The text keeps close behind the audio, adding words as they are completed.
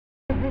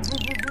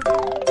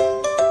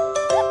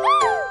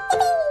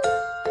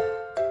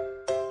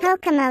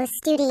Cocomo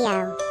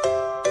Studio.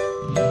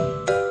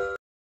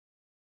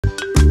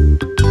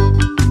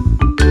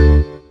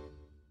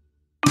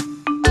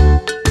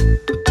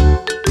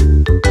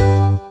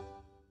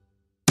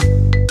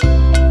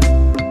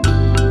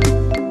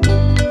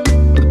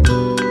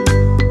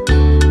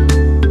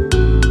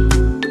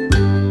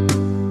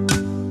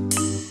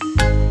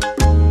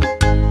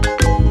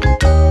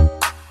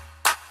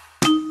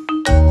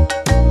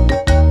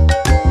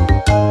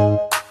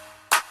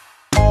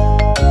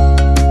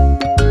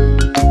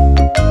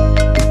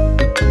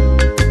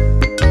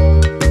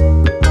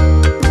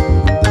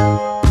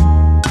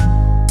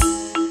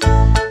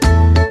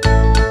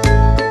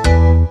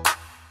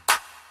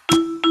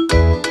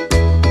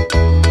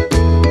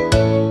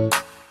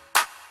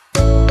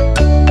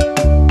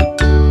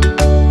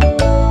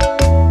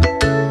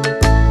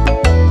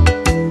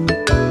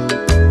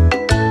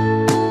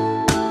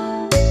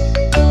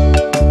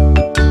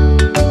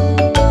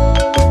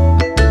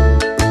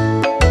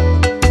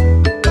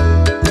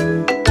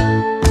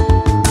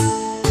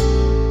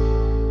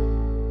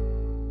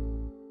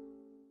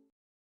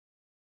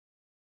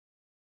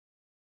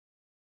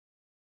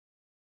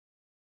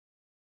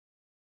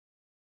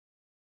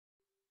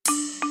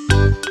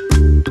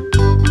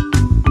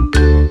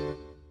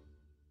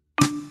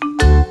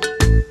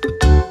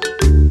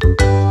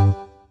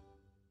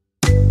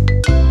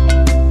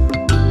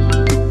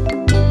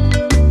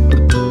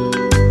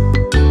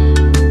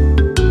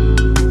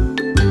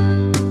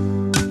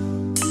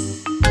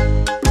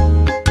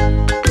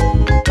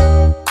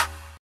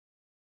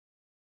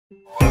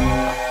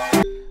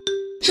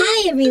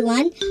 Hi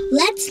everyone,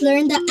 let's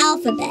learn the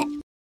alphabet.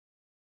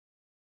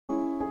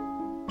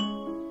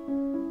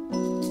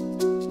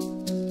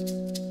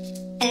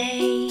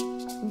 A,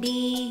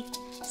 B,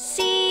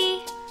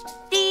 C,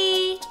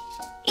 D,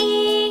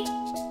 E,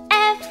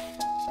 F,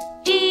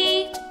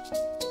 G,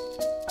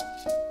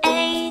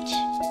 H,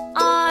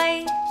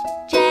 I,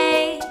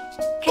 J,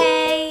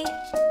 K,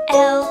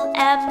 L,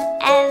 M,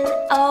 N,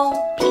 O,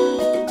 P,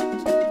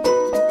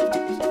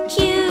 Q,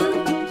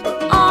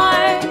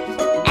 R,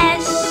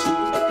 S,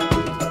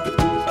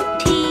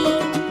 T,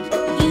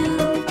 U,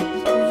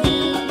 V,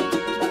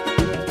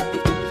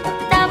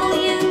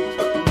 W,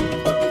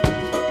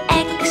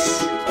 X,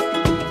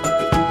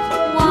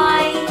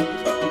 Y,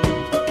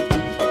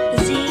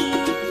 Z.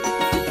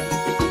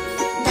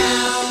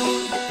 Now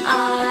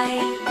I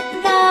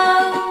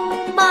know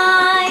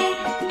my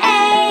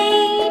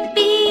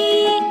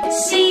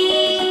ABCs.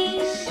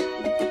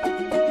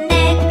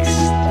 Next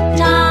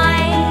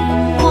time,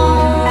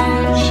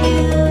 won't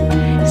you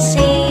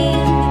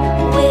sing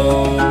with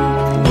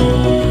me?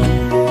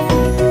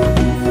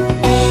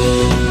 A,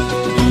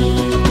 B,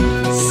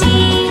 C,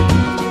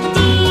 D,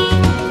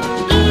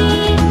 E,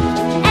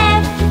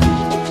 F,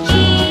 G,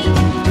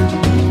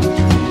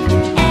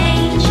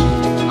 H,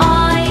 I,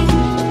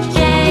 J,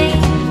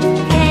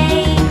 K,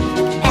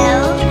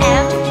 L,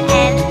 M,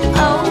 N, O,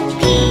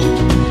 P,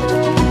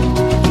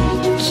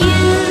 Q,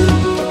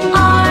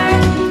 R,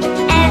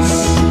 S,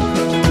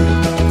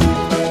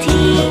 T,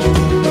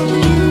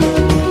 U,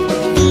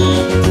 V,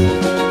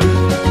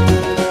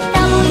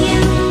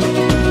 W,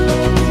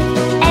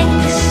 X,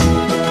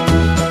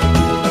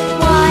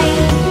 Y,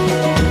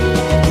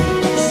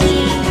 Z.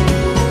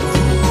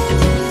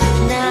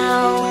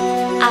 Now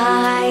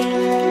I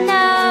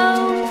know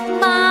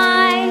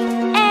my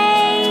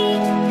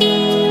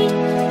ABCs.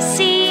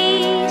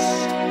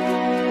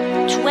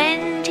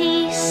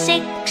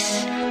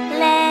 26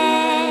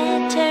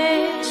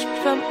 letters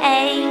from A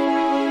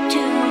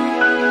to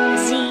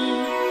Z.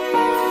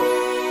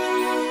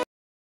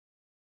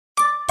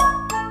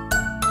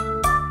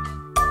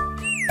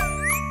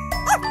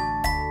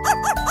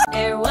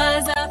 There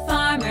was a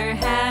farmer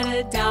had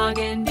a dog,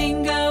 and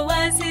Bingo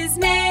was his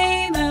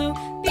name. Oh,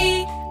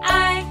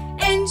 B-I-N-G-O,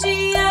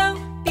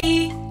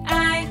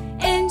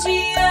 B-I-N-G-O,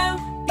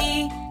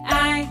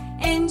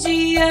 B-I-N-G-O,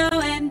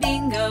 and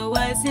Bingo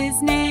was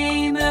his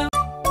name. Oh,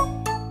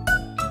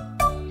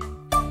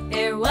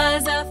 there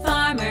was a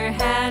farmer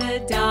had a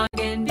dog,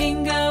 and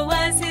Bingo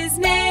was his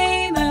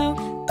name. Oh,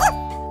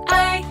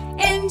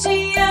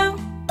 I-N-G-O,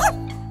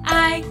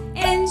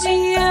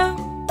 I-N-G-O,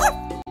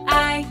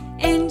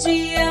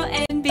 I-N-G-O,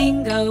 and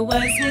Bingo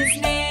was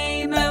his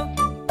name. Oh,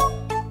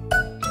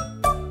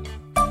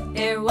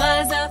 there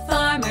was a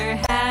farmer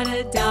had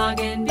a dog,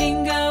 and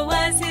Bingo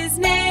was his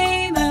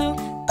name. Oh,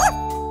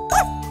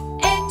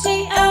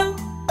 N-G-O,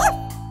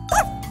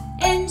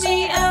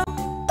 N-G-O,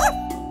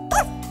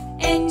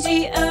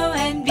 N-G-O,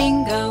 and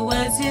Bingo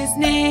was his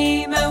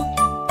name. Oh,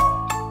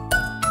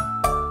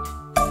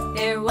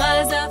 there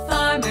was a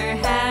farmer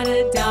had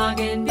a dog,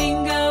 and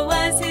Bingo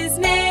was his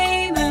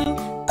name. Oh,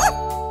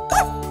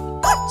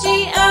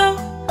 G-O,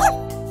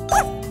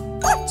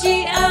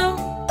 G-O,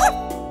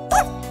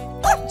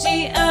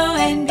 G-O,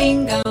 and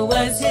Bingo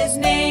was his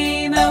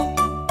name. Oh,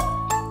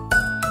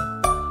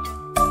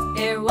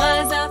 there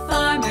was a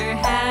farmer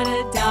had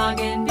a dog,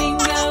 and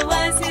Bingo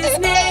was his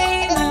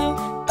name. Oh,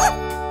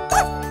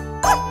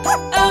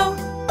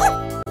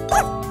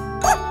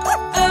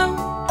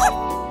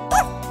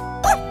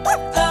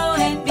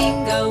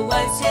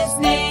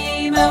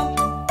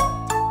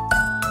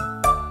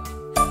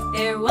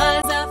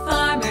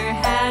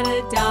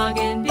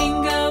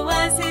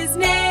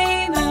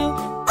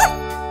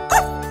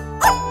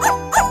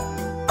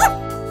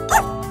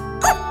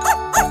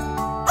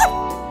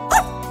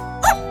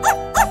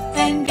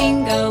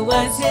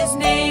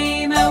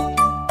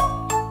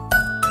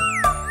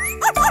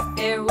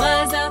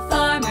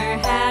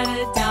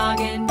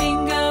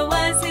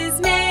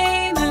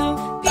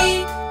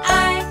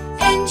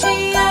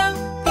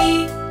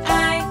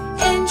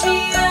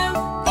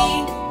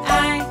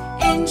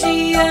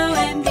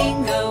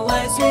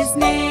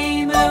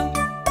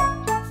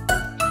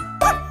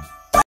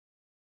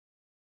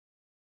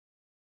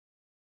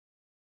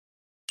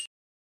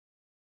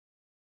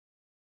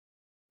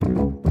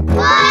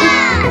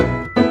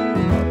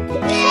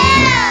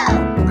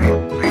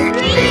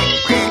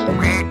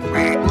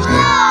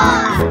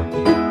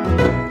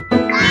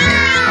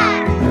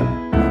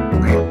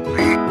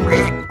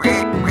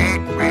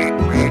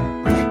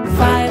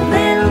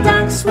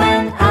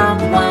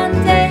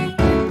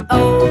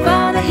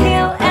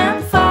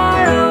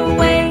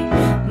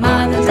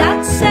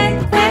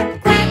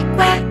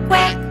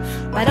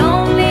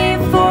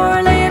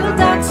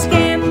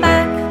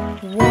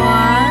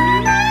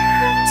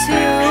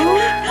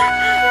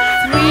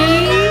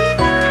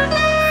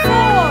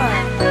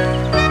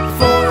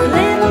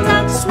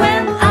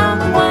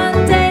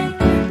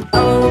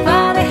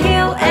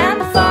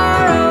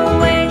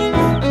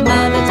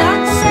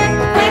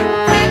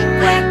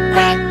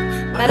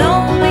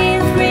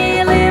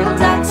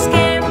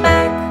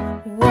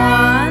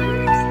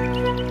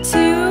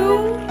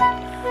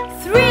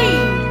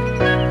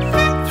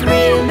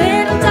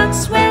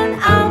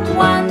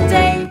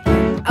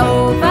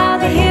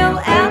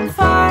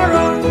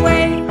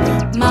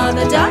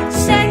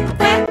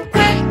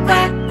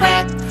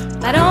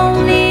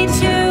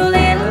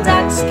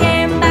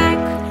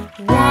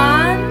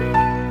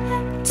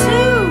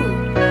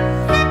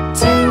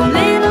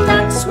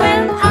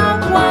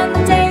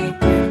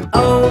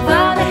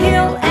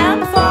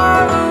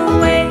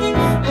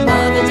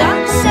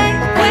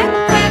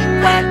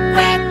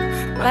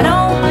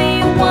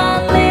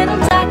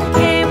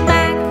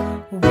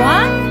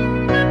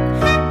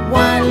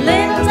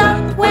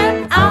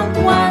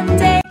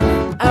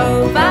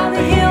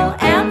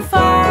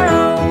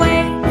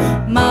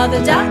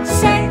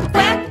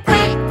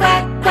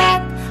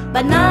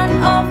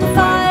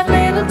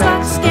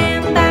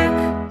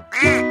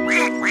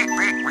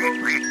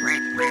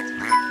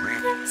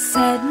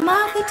 Said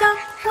Mother Duck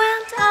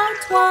went out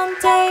one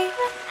day,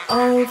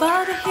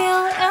 over the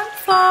hill and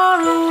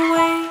far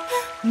away.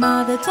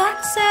 Mother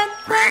Duck said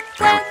quack,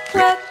 quack,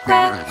 quack,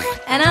 quack,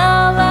 and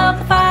all of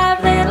the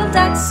 5 little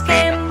ducks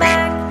came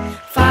back.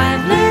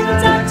 5 little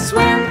ducks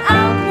went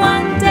out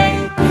one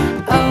day,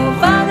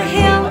 over the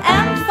hill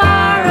and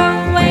far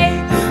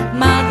away.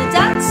 Mother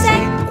Duck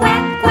said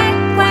quack, quack,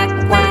 quack,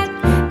 quack,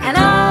 and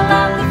all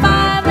of the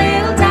 5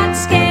 little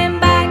ducks came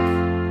back.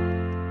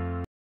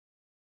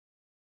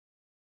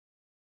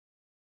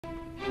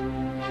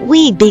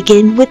 We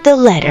begin with the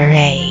letter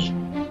A.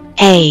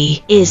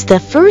 A is the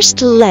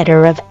first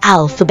letter of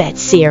alphabet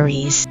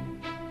series.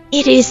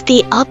 It is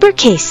the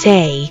uppercase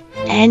A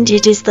and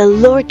it is the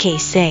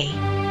lowercase a.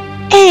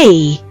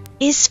 A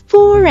is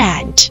for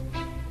ant.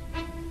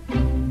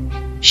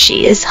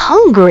 She is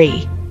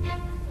hungry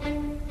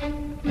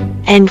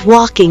and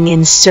walking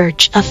in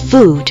search of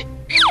food.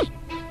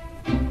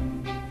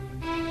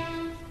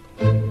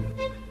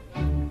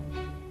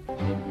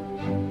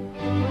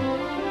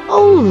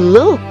 Oh,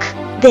 look!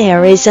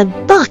 There is a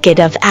bucket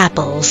of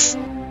apples.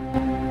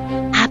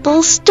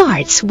 Apple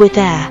starts with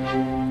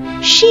A.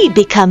 She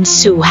becomes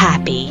so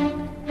happy.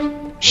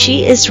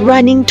 She is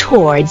running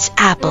towards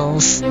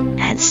apples.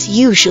 Ants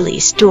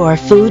usually store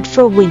food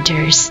for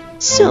winters,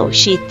 so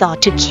she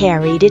thought to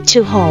carry it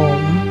to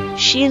home.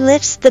 She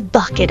lifts the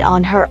bucket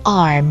on her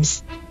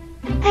arms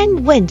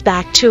and went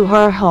back to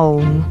her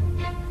home.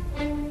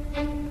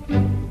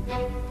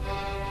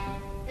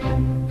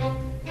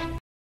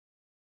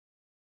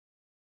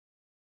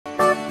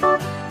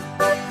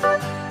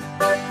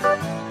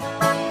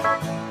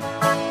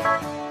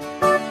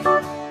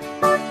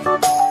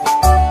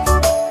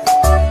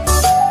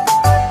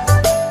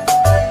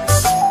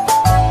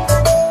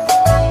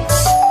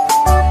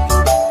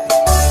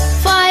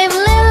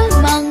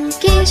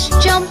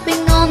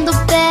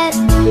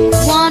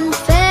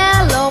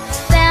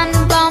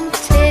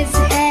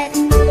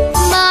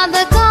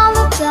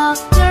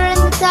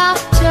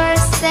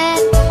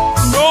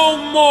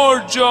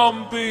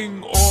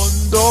 Jumping on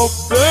the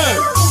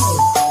bed.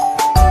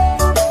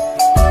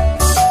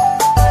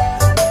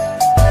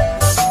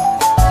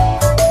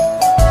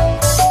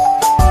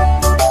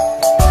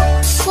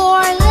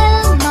 4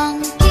 little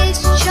monkeys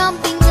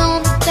jumping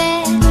on the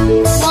bed.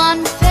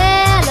 One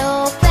fell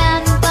off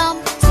and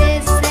bumped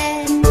his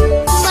head.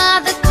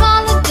 Mother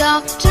called the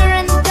doctor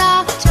and the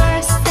doctor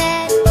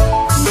said,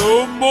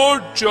 no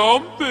more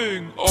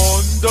jumping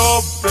on the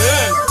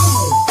bed.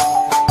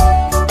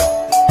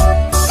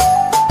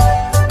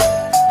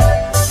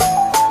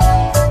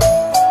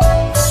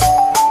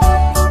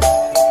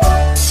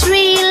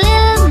 3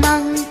 little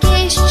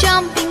monkeys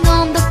jumping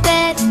on the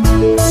bed.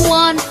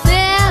 One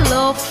fell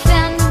off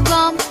and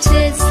bumped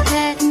his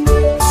head.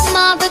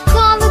 Mother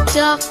called the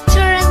doctor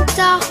and the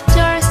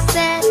doctor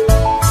said,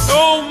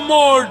 no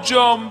more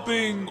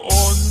jumping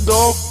on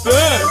the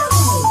bed.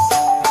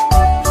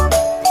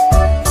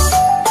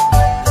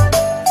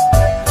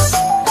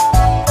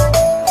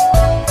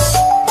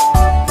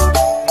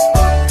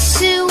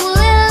 2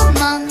 little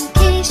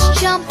monkeys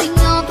jumping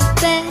on the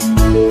bed.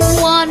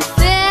 One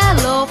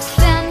fell off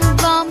and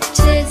bumped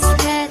his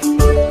head.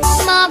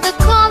 Mother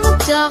called the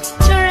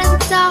doctor and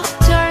the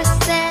doctor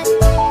said,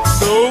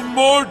 no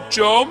more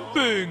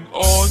jumping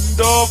on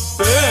the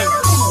bed.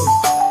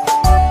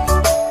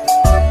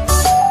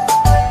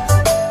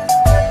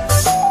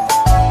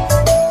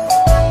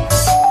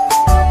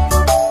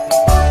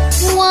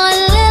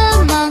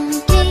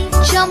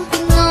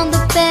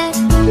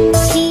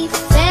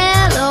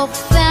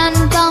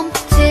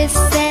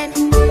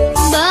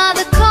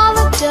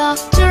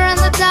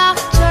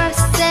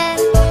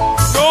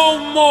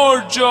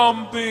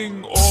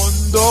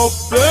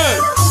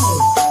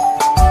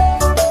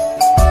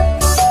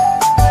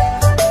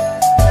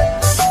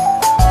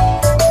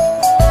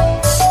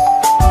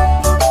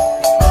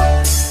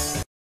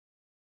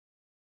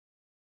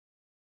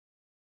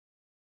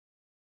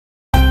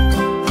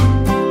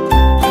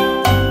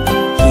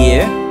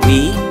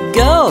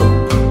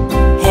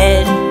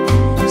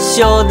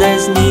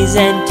 shoulders, knees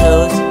and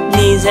toes,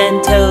 knees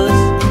and toes.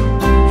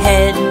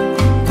 Head,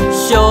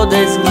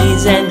 shoulders,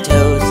 knees and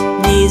toes,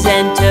 knees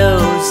and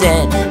toes.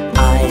 And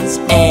eyes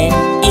and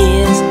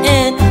ears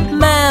and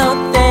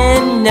mouth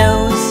and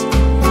nose.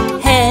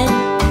 Head,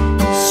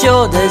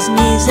 shoulders,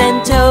 knees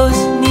and toes,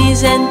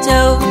 knees and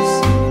toes.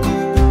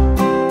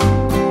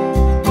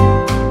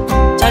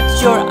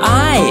 Touch your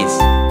eyes,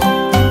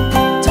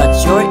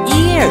 touch your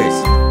ears,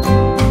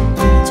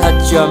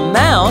 touch your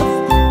mouth,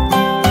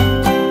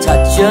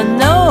 touch your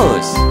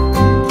nose,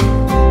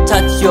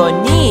 touch your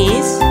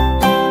knees,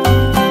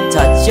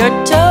 touch your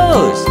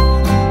toes.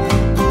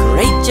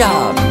 Great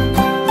job!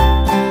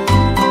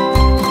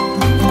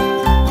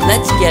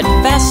 Let's get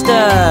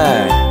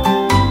faster.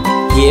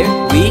 Here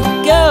we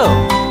go.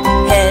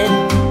 Head,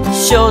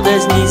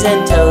 shoulders, knees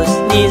and toes,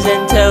 knees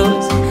and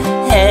toes.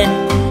 Head,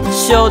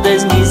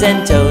 shoulders, knees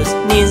and toes,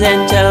 knees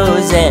and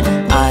toes.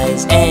 And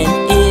eyes and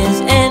ears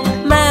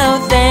and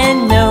mouth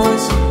and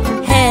nose.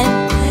 Head,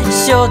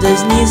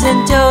 shoulders, knees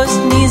and toes,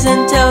 knees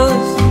and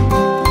toes.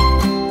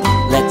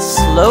 Let's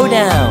slow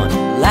down.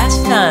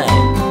 Last time.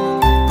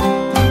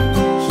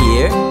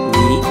 Here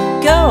we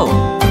go.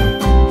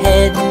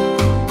 Head,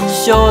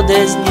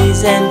 shoulders,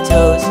 knees and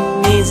toes,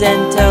 knees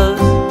and toes.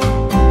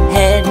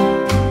 Head,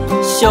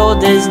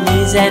 shoulders,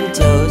 knees and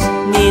toes,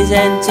 knees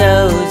and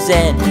toes.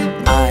 And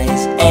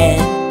eyes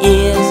and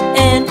ears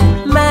and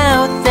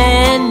mouth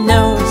and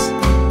nose.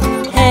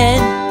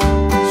 Head,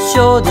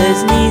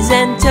 shoulders, knees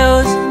and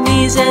toes,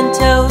 knees and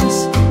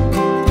toes.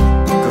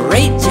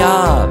 Great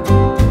job!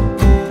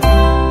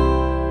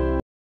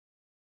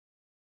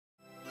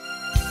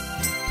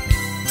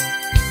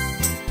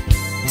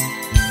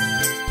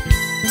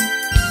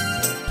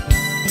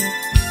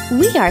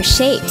 We are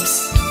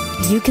shapes.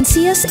 You can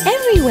see us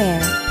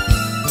everywhere.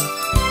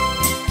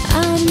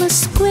 I'm a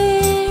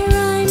square,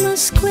 I'm a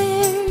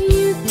square.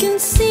 You can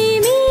see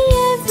me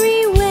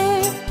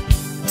everywhere.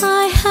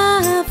 I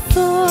have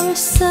 4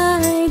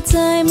 sides.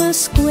 I'm a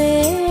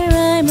square,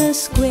 I'm a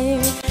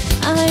square.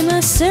 I'm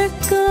a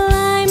circle,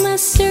 I'm a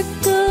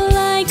circle.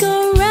 I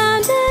go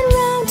round and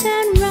round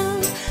and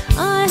round.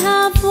 I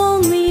have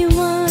only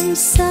 1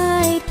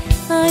 side.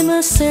 I'm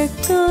a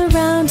circle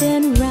round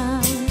and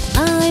round.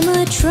 I'm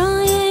a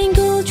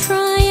triangle,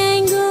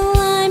 triangle.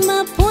 I'm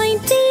a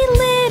pointy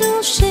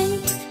little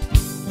shape.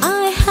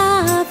 I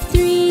have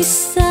 3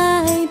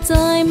 sides.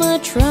 I'm a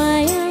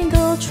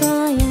triangle,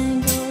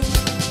 triangle.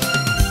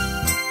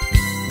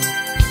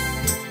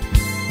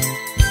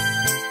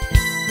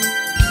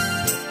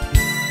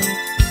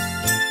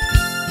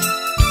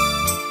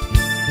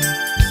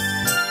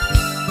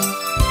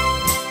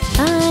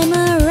 I'm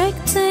a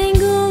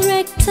rectangle,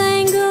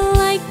 rectangle.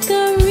 Like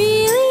a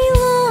really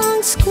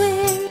long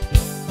square.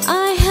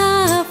 I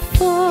have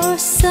 4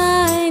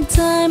 sides.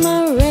 I'm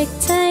a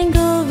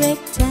rectangle,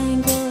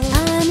 rectangle.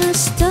 I'm a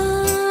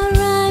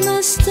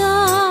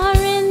star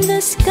in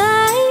the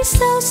sky,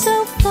 so,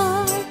 so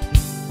far.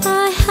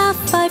 I have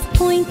 5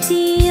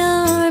 pointy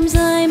arms.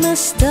 I'm a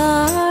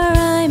star,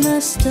 I'm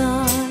a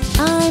star.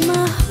 I'm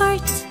a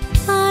heart,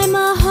 I'm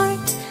a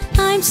heart.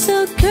 I'm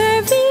so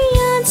curvy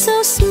and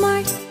so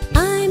smart.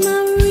 I'm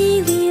a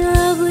really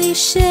lovely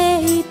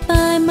shape.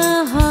 I'm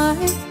a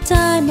heart,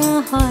 I'm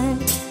a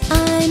heart.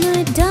 I'm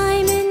a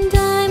diamond,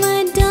 I'm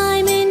a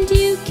diamond.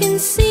 You can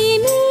see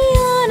me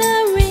on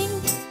a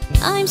ring.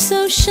 I'm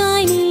so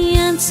shiny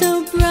and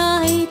so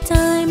bright.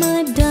 I'm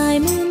a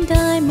diamond,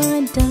 I'm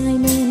a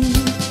diamond.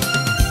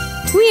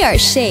 We are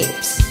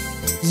shapes.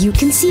 You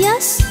can see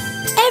us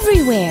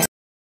everywhere.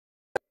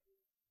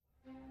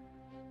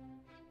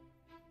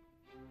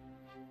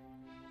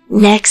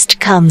 Next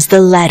comes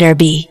the letter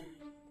B.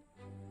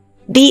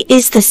 B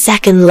is the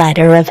second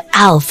letter of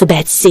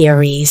alphabet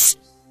series.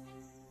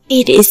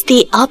 It is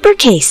the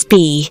uppercase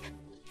B,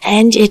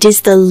 and it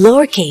is the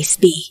lowercase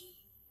b.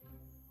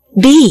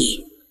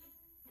 B.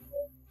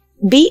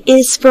 B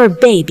is for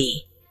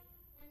baby.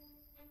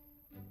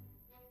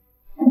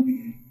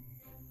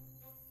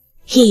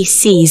 He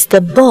sees the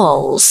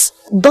balls.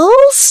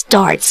 Ball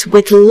starts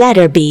with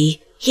letter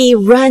B. He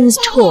runs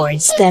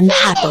towards them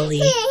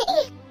happily.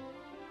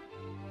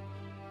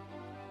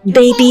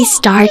 Baby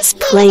starts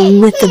playing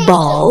with the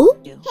ball.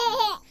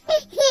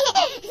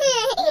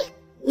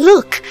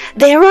 Look,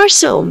 there are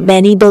so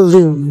many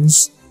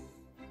balloons.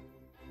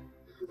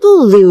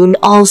 Balloon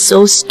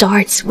also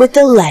starts with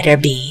the letter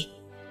B.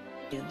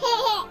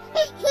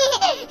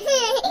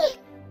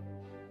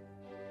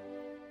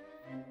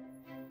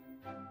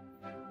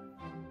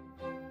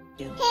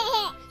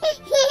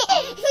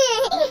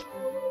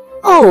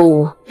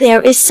 Oh,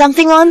 there is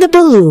something on the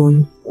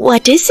balloon.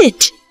 What is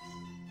it?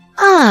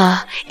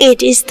 Ah,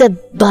 it is the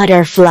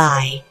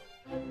butterfly.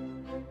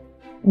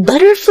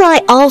 Butterfly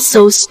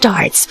also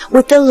starts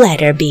with the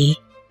letter B.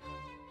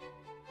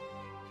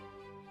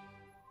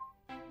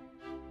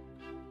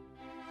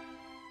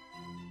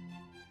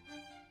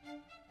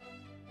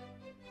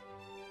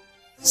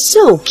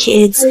 So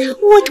kids,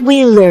 what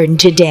we learned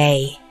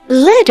today?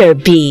 Letter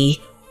B.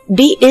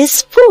 B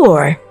is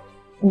for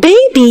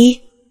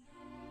baby.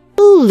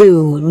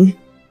 Balloon.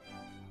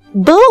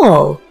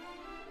 Ball.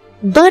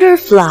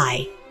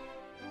 Butterfly.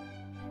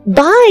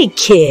 Bye,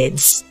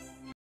 kids.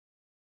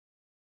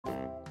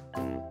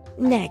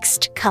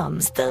 Next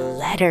comes the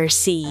letter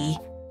C.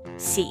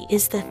 C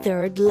is the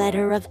third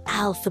letter of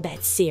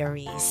alphabet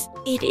series.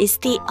 It is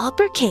the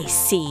uppercase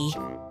C,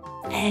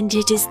 and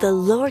it is the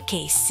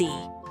lowercase c.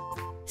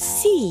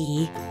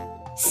 C.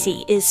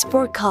 C is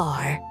for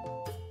car.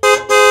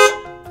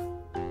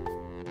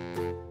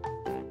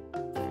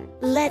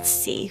 Let's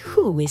see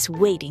who is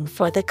waiting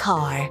for the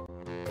car.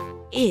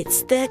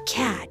 It's the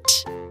cat.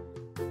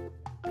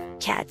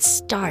 Cat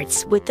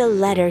starts with the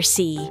letter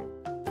C.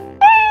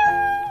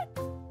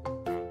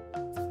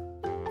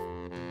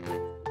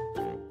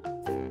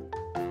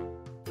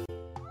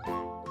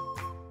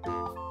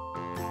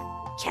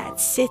 Cat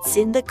sits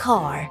in the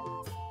car.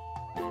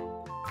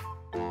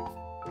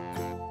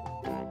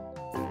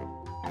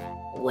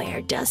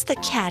 Where does the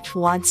cat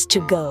wants to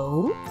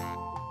go?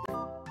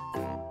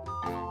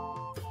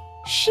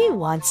 She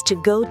wants to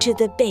go to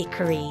the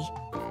bakery.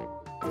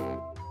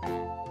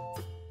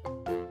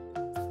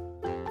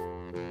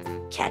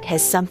 Cat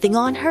has something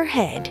on her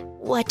head.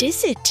 What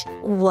is it?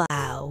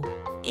 Wow,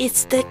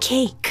 it's the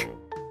cake.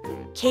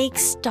 Cake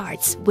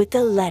starts with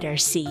the letter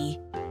C.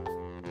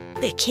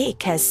 The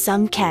cake has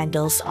some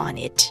candles on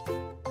it.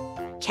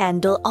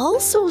 Candle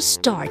also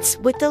starts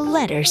with the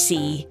letter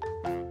C.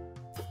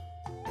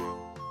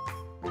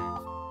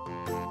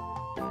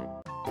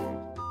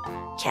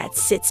 Cat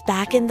sits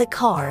back in the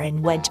car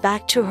and went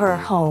back to her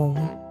home.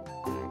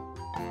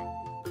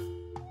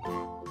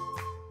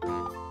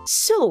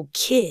 So,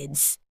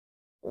 kids,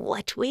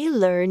 what we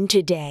learned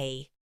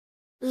today.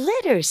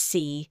 Letter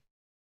C.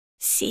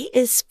 C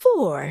is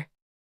for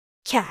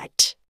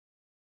cat,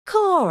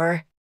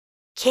 car,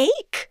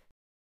 cake,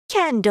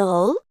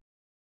 candle.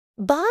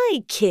 Bye,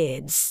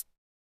 kids.